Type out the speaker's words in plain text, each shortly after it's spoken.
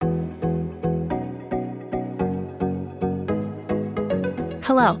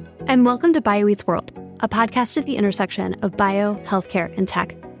Hello, and welcome to BioEats World, a podcast at the intersection of bio, healthcare, and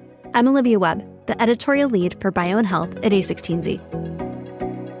tech. I'm Olivia Webb, the editorial lead for Bio and Health at A16Z.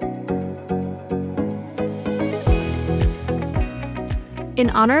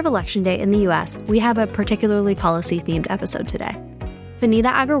 In honor of Election Day in the U.S., we have a particularly policy-themed episode today.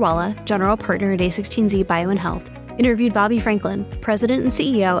 Vineeta Agarwala, general partner at A16Z Bio and Health, interviewed Bobby Franklin, president and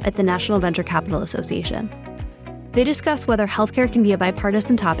CEO at the National Venture Capital Association. They discuss whether healthcare can be a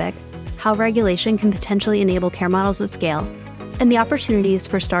bipartisan topic, how regulation can potentially enable care models at scale, and the opportunities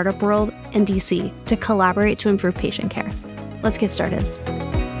for Startup World and DC to collaborate to improve patient care. Let's get started.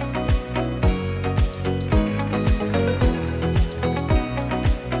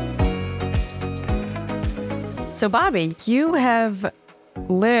 So, Bobby, you have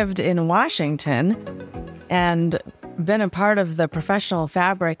lived in Washington and been a part of the professional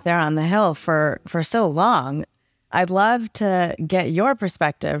fabric there on the Hill for so long. I'd love to get your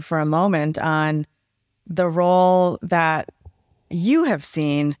perspective for a moment on the role that you have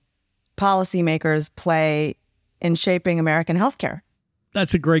seen policymakers play in shaping American healthcare.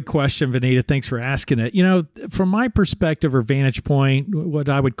 That's a great question, Vineeta. Thanks for asking it. You know, from my perspective or vantage point, what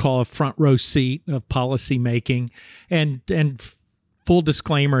I would call a front row seat of policy making, and full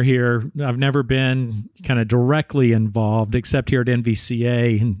disclaimer here, I've never been kind of directly involved, except here at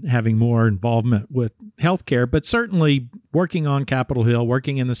NVCA and having more involvement with healthcare, but certainly working on Capitol Hill,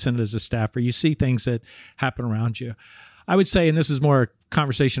 working in the Senate as a staffer, you see things that happen around you. I would say, and this is more a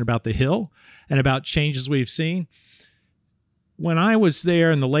conversation about the Hill and about changes we've seen. When I was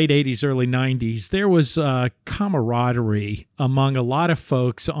there in the late 80s, early 90s, there was camaraderie among a lot of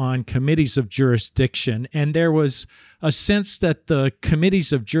folks on committees of jurisdiction, and there was a sense that the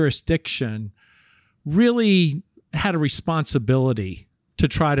committees of jurisdiction really had a responsibility to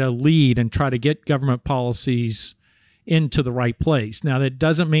try to lead and try to get government policies into the right place. Now, that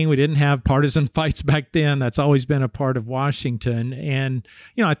doesn't mean we didn't have partisan fights back then. That's always been a part of Washington. And,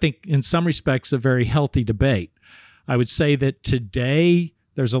 you know, I think in some respects, a very healthy debate. I would say that today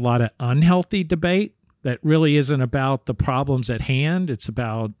there's a lot of unhealthy debate that really isn't about the problems at hand. It's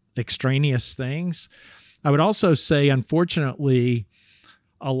about extraneous things. I would also say, unfortunately,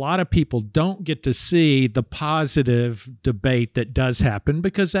 a lot of people don't get to see the positive debate that does happen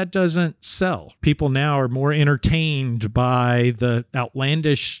because that doesn't sell. People now are more entertained by the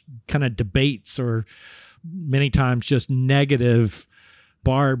outlandish kind of debates or many times just negative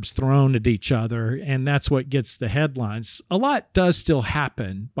barbs thrown at each other, and that's what gets the headlines. A lot does still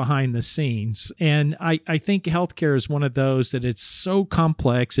happen behind the scenes, and I think healthcare is one of those that it's so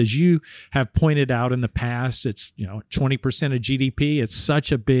complex, as you have pointed out in the past. It's 20% of GDP. It's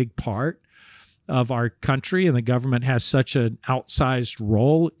such a big part of our country, and the government has such an outsized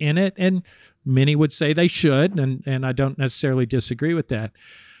role in it, and many would say they should, and I don't necessarily disagree with that.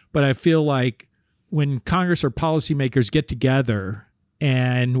 But I feel like when Congress or policymakers get together,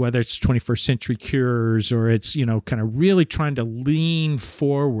 and whether it's 21st century cures or it's, kind of really trying to lean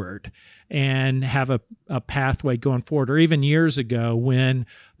forward and have a pathway going forward, or even years ago when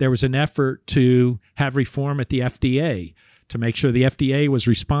there was an effort to have reform at the FDA to make sure the FDA was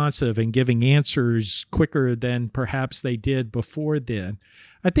responsive and giving answers quicker than perhaps they did before then,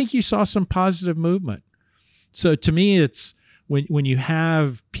 I think you saw some positive movement. So to me, it's when you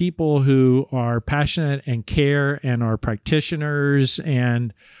have people who are passionate and care and are practitioners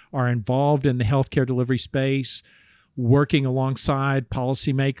and are involved in the healthcare delivery space, working alongside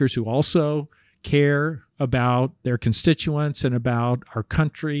policymakers who also care about their constituents and about our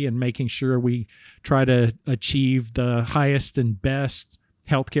country and making sure we try to achieve the highest and best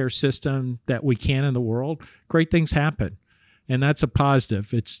healthcare system that we can in the world, great things happen. And that's a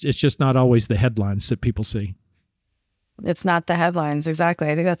positive. It's just not always the headlines that people see. It's not the headlines. Exactly.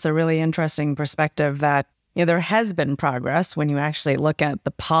 I think that's a really interesting perspective that there has been progress when you actually look at the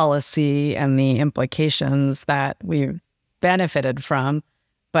policy and the implications that we've benefited from.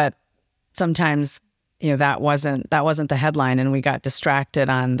 But sometimes, that wasn't the headline, and we got distracted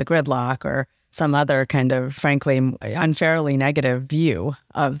on the gridlock or some other kind of, frankly, unfairly negative view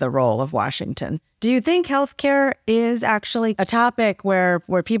of the role of Washington. Do you think healthcare is actually a topic where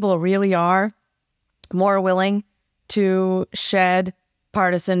people really are more willing to shed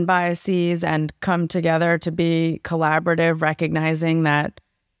partisan biases and come together to be collaborative, recognizing that,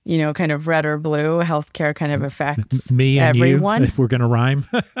 kind of red or blue, healthcare kind of affects me and everyone? You, if we're going to rhyme.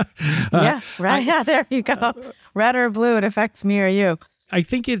 Yeah, right. Yeah, there you go. Red or blue, it affects me or you. I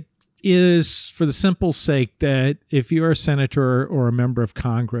think it is for the simple sake that if you're a senator or a member of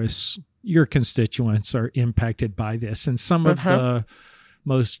Congress, your constituents are impacted by this. And some of the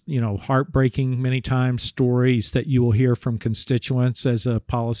most, heartbreaking many times stories that you will hear from constituents as a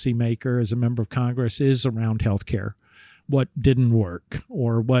policymaker, as a member of Congress, is around healthcare. What didn't work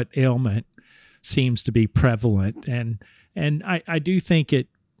or what ailment seems to be prevalent. And I do think it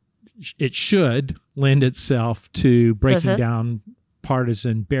should lend itself to breaking down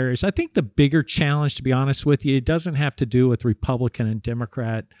partisan barriers. I think the bigger challenge, to be honest with you, it doesn't have to do with Republican and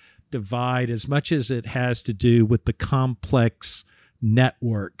Democrat divide as much as it has to do with the complex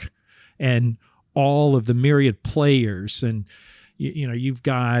network and all of the myriad players. And, you've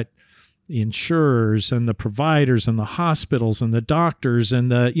got the insurers and the providers and the hospitals and the doctors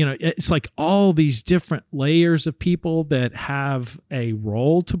and it's like all these different layers of people that have a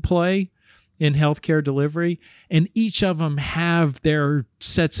role to play in healthcare delivery, and each of them have their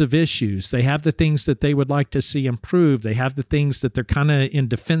sets of issues. They have the things that they would like to see improve. They have the things that they're kind of in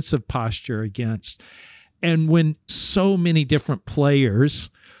defensive posture against. And when so many different players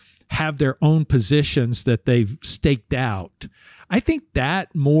have their own positions that they've staked out, I think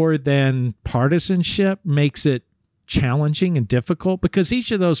that more than partisanship makes it challenging and difficult, because each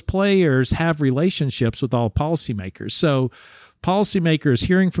of those players have relationships with all policymakers. So policymakers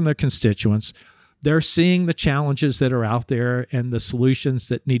hearing from their constituents, they're seeing the challenges that are out there and the solutions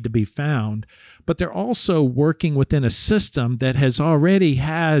that need to be found, but they're also working within a system that has, I'm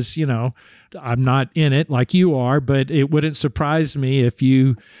not in it like you are, but it wouldn't surprise me if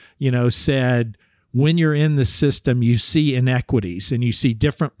you said, when you're in the system, you see inequities and you see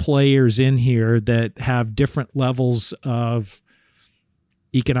different players in here that have different levels of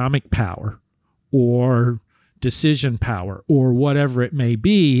economic power or decision power or whatever it may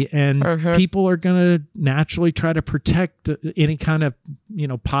be. And people are going to naturally try to protect any kind of,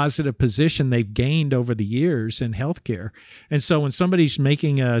 positive position they've gained over the years in healthcare. And so when somebody's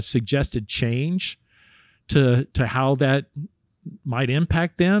making a suggested change to how that might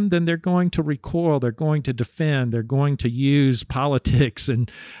impact them, then they're going to recoil, they're going to defend, they're going to use politics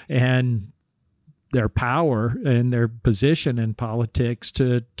and their power and their position in politics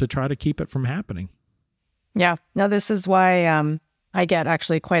to try to keep it from happening. Yeah. No, this is why I get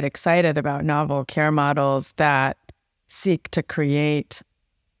actually quite excited about novel care models that seek to create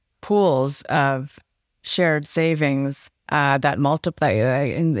pools of shared savings that multiply.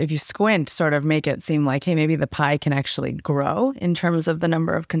 And if you squint, sort of make it seem like, hey, maybe the pie can actually grow in terms of the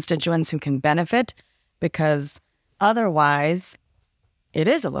number of constituents who can benefit, because otherwise it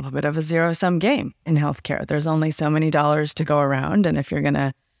is a little bit of a zero-sum game in healthcare. There's only so many dollars to go around. And if you're going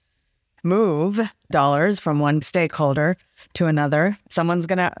to move dollars from one stakeholder to another, someone's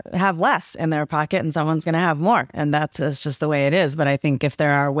going to have less in their pocket and someone's going to have more. And that's just the way it is. But I think if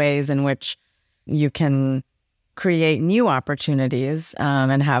there are ways in which you can create new opportunities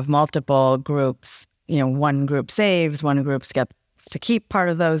and have multiple groups, one group saves, one group gets to keep part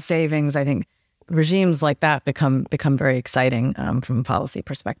of those savings, I think regimes like that become very exciting from a policy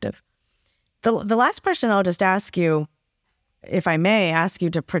perspective. The last question I'll just ask you, if I may ask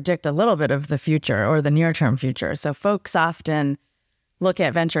you to predict a little bit of the future or the near-term future. So folks often look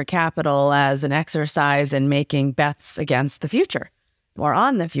at venture capital as an exercise in making bets against the future or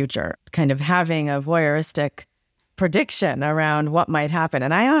on the future, kind of having a voyeuristic prediction around what might happen.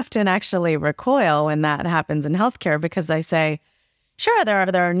 And I often actually recoil when that happens in healthcare, because I say, sure, there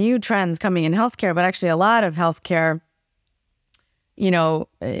are new trends coming in healthcare, but actually a lot of healthcare,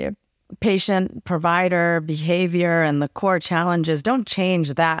 patient provider behavior and the core challenges don't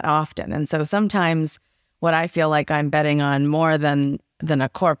change that often. And so sometimes what I feel like I'm betting on more than a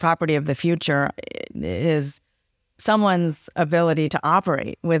core property of the future is someone's ability to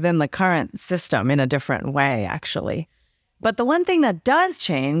operate within the current system in a different way, actually. But the one thing that does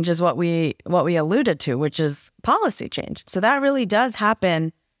change is what we alluded to, which is policy change. So that really does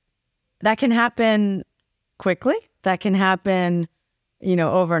happen. That can happen quickly. That can happen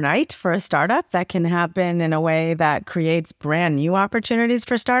overnight for a startup. That can happen in a way that creates brand new opportunities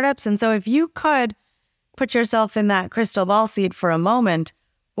for startups. And so if you could put yourself in that crystal ball seat for a moment,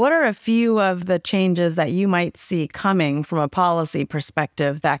 what are a few of the changes that you might see coming from a policy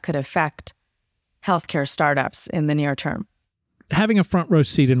perspective that could affect healthcare startups in the near term? Having a front row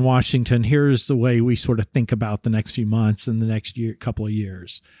seat in Washington, here's the way we sort of think about the next few months and the next couple of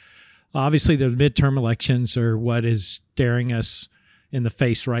years. Obviously, the midterm elections are what is staring us in the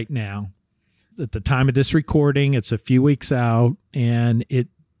face right now. At the time of this recording, it's a few weeks out, and it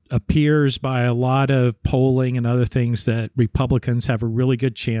appears by a lot of polling and other things that Republicans have a really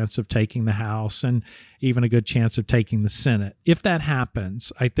good chance of taking the House and even a good chance of taking the Senate. If that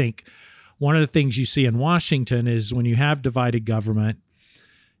happens, I think one of the things you see in Washington is when you have divided government,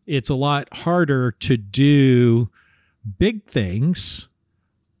 it's a lot harder to do big things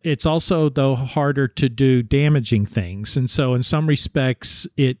It's also, though, harder to do damaging things. And so in some respects,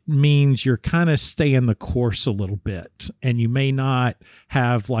 it means you're kind of staying the course a little bit. And you may not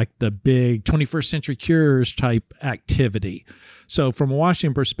have like the big 21st century cures type activity. So from a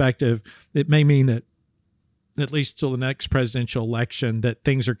Washington perspective, it may mean that at least till the next presidential election, that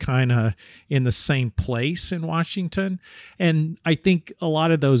things are kind of in the same place in Washington. And I think a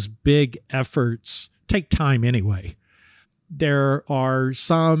lot of those big efforts take time anyway. There are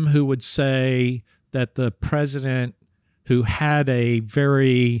some who would say that the president, who had a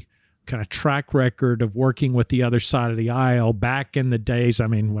very kind of track record of working with the other side of the aisle back in the days, I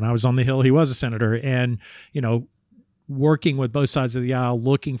mean, when I was on the Hill, he was a senator, and, working with both sides of the aisle,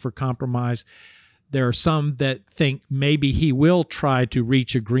 looking for compromise. There are some that think maybe he will try to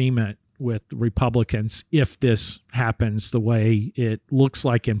reach agreement with Republicans if this happens the way it looks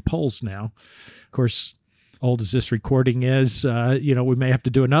like in polls now. Of course, old as this recording is, we may have to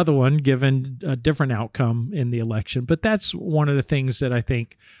do another one given a different outcome in the election. But that's one of the things that I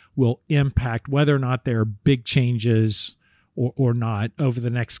think will impact whether or not there are big changes or not over the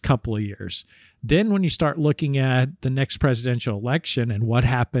next couple of years. Then when you start looking at the next presidential election and what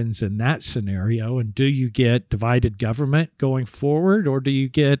happens in that scenario, and do you get divided government going forward, or do you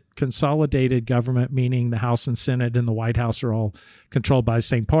get consolidated government, meaning the House and Senate and the White House are all controlled by the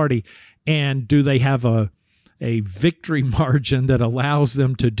same party? And do they have a victory margin that allows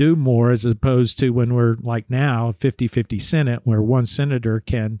them to do more, as opposed to when we're like now, 50-50 Senate, where one senator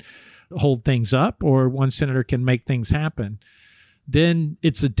can hold things up or one senator can make things happen? Then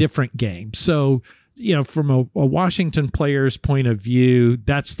it's a different game. So, from a Washington player's point of view,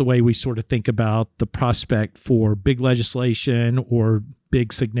 that's the way we sort of think about the prospect for big legislation or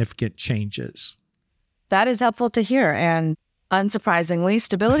big significant changes. That is helpful to hear. And unsurprisingly,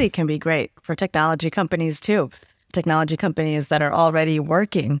 stability can be great for technology companies too. Technology companies that are already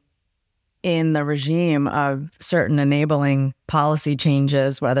working in the regime of certain enabling policy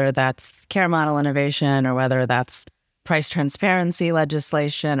changes, whether that's care model innovation or whether that's price transparency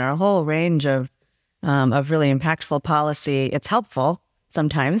legislation or a whole range of really impactful policy. It's helpful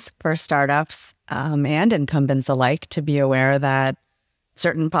sometimes for startups and incumbents alike to be aware that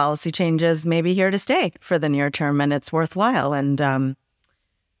certain policy changes may be here to stay for the near term, and it's worthwhile and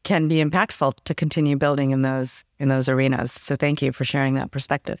can be impactful to continue building in those arenas. So thank you for sharing that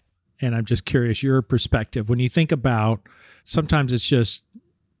perspective. And I'm just curious, your perspective, when you think about, sometimes it's just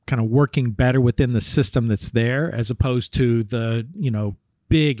kind of working better within the system that's there, as opposed to the,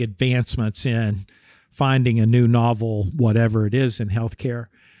 big advancements in finding a new novel, whatever it is in healthcare.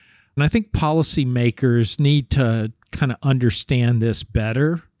 And I think policymakers need to kind of understand this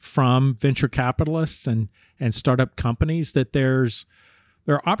better from venture capitalists and startup companies, that there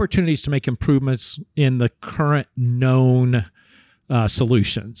are opportunities to make improvements in the current known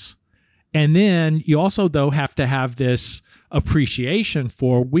solutions. And then you also, though, have to have this appreciation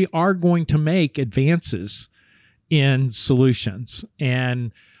for, we are going to make advances in solutions.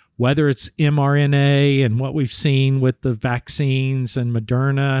 And whether it's mRNA and what we've seen with the vaccines and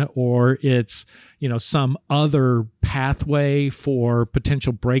Moderna, or it's, some other pathway for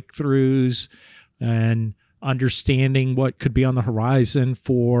potential breakthroughs and understanding what could be on the horizon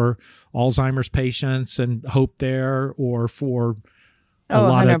for Alzheimer's patients and hope there, or for a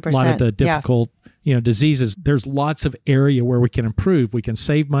lot of the difficult, diseases. There's lots of area where we can improve. We can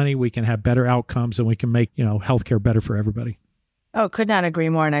save money, we can have better outcomes, and we can make, healthcare better for everybody. Oh, could not agree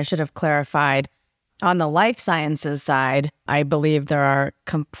more. And I should have clarified, on the life sciences side, I believe there are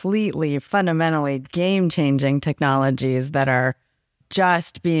completely, fundamentally game-changing technologies that are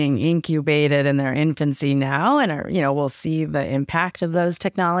just being incubated in their infancy now, and are, we'll see the impact of those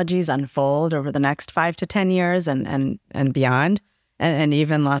technologies unfold over the next 5 to 10 years and beyond. And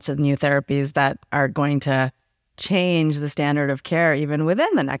even lots of new therapies that are going to change the standard of care even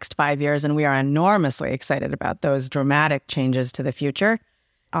within the next 5 years. And we are enormously excited about those dramatic changes to the future.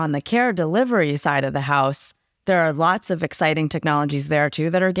 On the care delivery side of the house, there are lots of exciting technologies there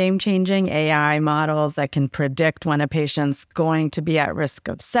too that are game-changing. AI models that can predict when a patient's going to be at risk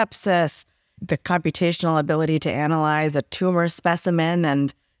of sepsis, the computational ability to analyze a tumor specimen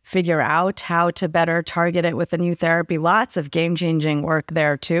and figure out how to better target it with a new therapy. Lots of game-changing work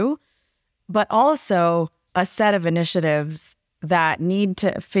there too, but also a set of initiatives that need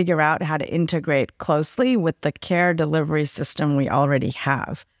to figure out how to integrate closely with the care delivery system we already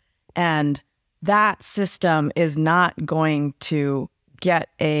have. And that system is not going to get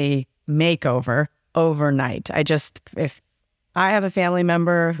a makeover overnight. If I have a family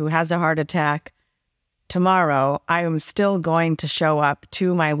member who has a heart attack, tomorrow, I am still going to show up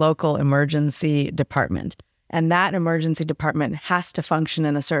to my local emergency department. And that emergency department has to function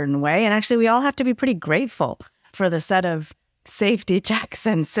in a certain way. And actually, we all have to be pretty grateful for the set of safety checks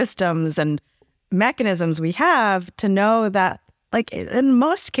and systems and mechanisms we have to know that, like, in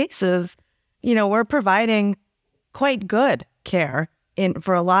most cases, we're providing quite good care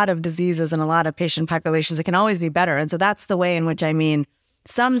for a lot of diseases and a lot of patient populations. It can always be better. And so that's the way in which,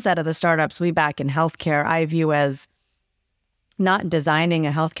 some set of the startups we back in healthcare, I view as not designing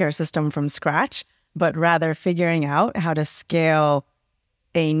a healthcare system from scratch, but rather figuring out how to scale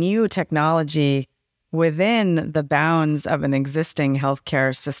a new technology within the bounds of an existing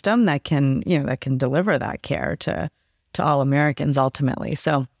healthcare system that can deliver that care to all Americans ultimately.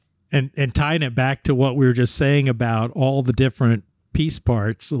 So, and tying it back to what we were just saying about all the different piece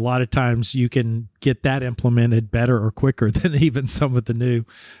parts, a lot of times you can get that implemented better or quicker than even some of the new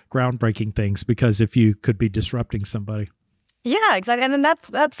groundbreaking things, because if you could be disrupting somebody. Yeah, exactly. And then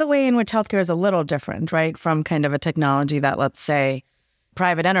that's the way in which healthcare is a little different, right? From kind of a technology that, let's say,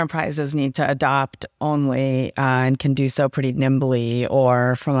 private enterprises need to adopt only and can do so pretty nimbly,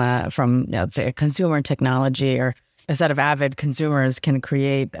 or from let's say a consumer technology, or a set of avid consumers can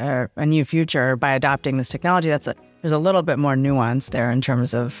create a new future by adopting this technology. There's a little bit more nuance there in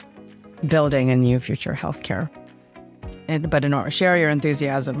terms of building a new future healthcare. But share your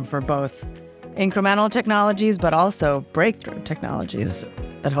enthusiasm for both incremental technologies, but also breakthrough technologies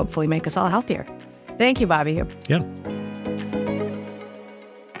that hopefully make us all healthier. Thank you, Bobby. Yeah.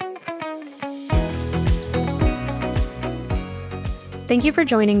 Thank you for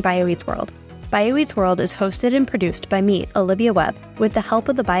joining BioEats World. BioEats World is hosted and produced by me, Olivia Webb, with the help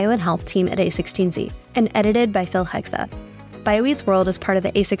of the Bio and Health team at A16Z, and edited by Phil Hegseth. BioEats World is part of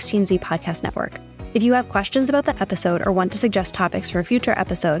the A16Z podcast network. If you have questions about the episode or want to suggest topics for a future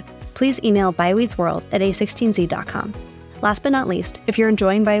episode, please email bioeatsworld@a16z.com. Last but not least, if you're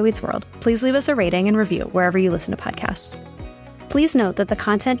enjoying BioEats World, please leave us a rating and review wherever you listen to podcasts. Please note that the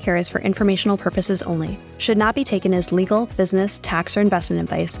content here is for informational purposes only, should not be taken as legal, business, tax, or investment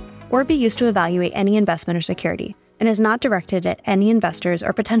advice, or be used to evaluate any investment or security, and is not directed at any investors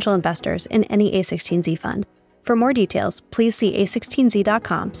or potential investors in any A16Z fund. For more details, please see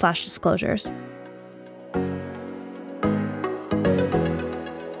a16z.com/disclosures.